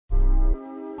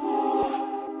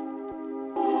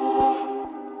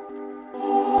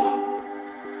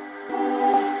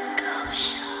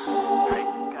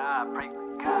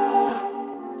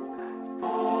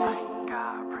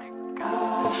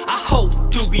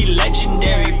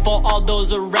legendary. For all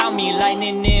those around me,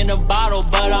 lightning in a bottle,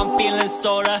 but I'm feeling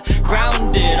sorta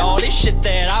grounded. All this shit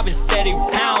that I've been steady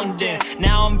pounding,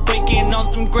 now I'm breaking on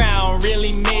some ground.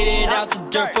 Really made it out the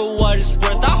dirt for what it's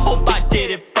worth. I hope I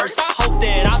did it first. I hope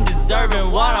that I'm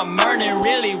deserving what I'm earning.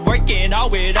 Really working all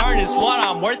with earnest what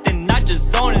I'm worth, and not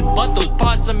just zoning. But those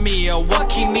parts of me are what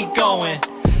keep me going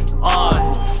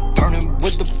on. Burning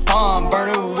with the bomb,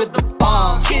 burning with the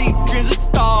bomb. Kidding dreams of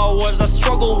Star Wars, I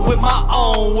struggle with my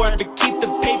own worth, but keep the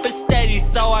paper steady,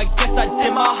 so I guess I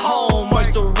did my homework.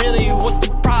 So really, what's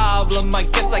the problem? I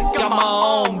guess I got my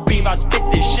own beef. I spit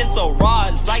this shit so raw,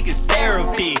 it's like it's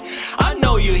therapy. I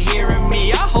know you're hearing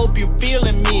me, I hope you're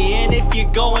feeling me. And if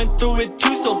you're going through it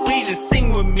too, so please just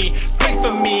sing with me. Pray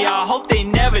for me, I hope they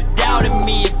never doubted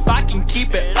me. If I can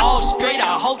keep it all straight,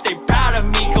 I hope they proud of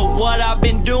me. Cause what I've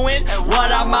been doing, and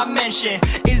what I might mention,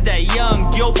 is that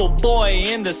young Yobo boy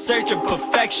in the search of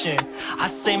perfection. I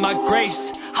say my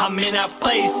grace, I'm in that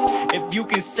place. If you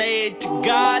can say it to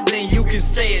God, then you can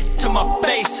say it to my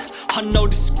face. I no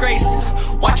disgrace,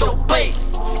 watch your plate.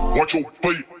 Watch your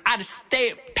plate. I just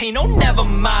stay at pain, oh never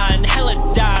mind. Hella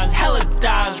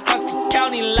dimes, cross the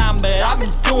county line, but I've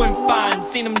been doing fine.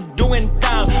 Seen them doing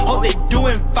time, oh they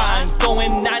doing fine.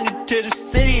 Going 90 to the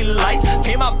city lights,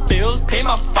 pay my bills, pay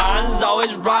my fines.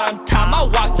 Always right on time, I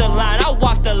walk the line, I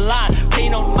walk the line. Pay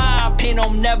no mind, pay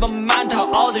no never mind to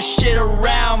all the shit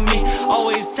around me.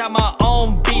 Always have my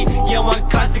own beat, yeah, one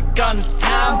classic on the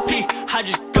timepiece. I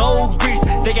just go grease,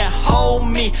 they can hold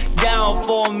me down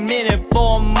for a minute,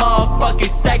 for a motherfucking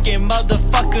second.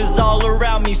 Motherfuckers all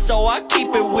around me, so I keep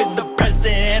it with the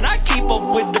present, and I keep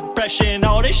up with depression.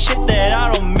 All this shit that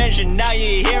I don't mention, now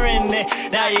you're hearing it,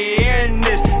 now you're hearing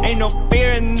this. Ain't no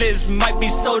fear in this, might be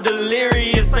so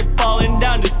delirious, like falling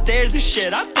down the stairs and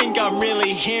shit. I think I'm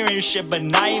really hearing shit, but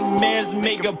nightmares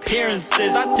make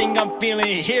appearances. I think I'm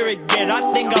feeling here again,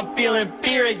 I think I'm feeling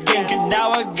fear again. Cause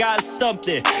now I got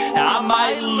something I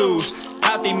might lose.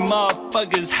 Half these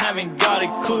motherfuckers haven't got a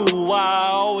clue. I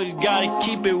always gotta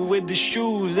keep it with the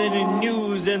shoes and the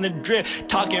news and the drip.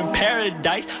 Talking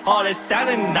paradise, all that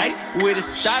sounding nice. With a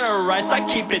side of rice, I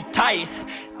keep it tight.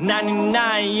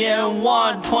 99, yeah,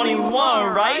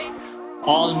 121, right?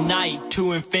 All night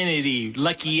to infinity.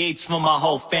 Lucky eights for my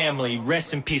whole family.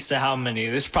 Rest in peace to Harmony.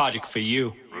 This project for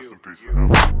you. Rest in peace to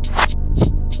him.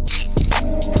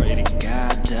 Pray to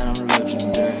God that I'm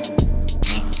legendary.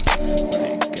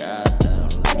 Pray to God that I'm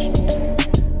legendary.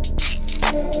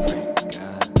 Pray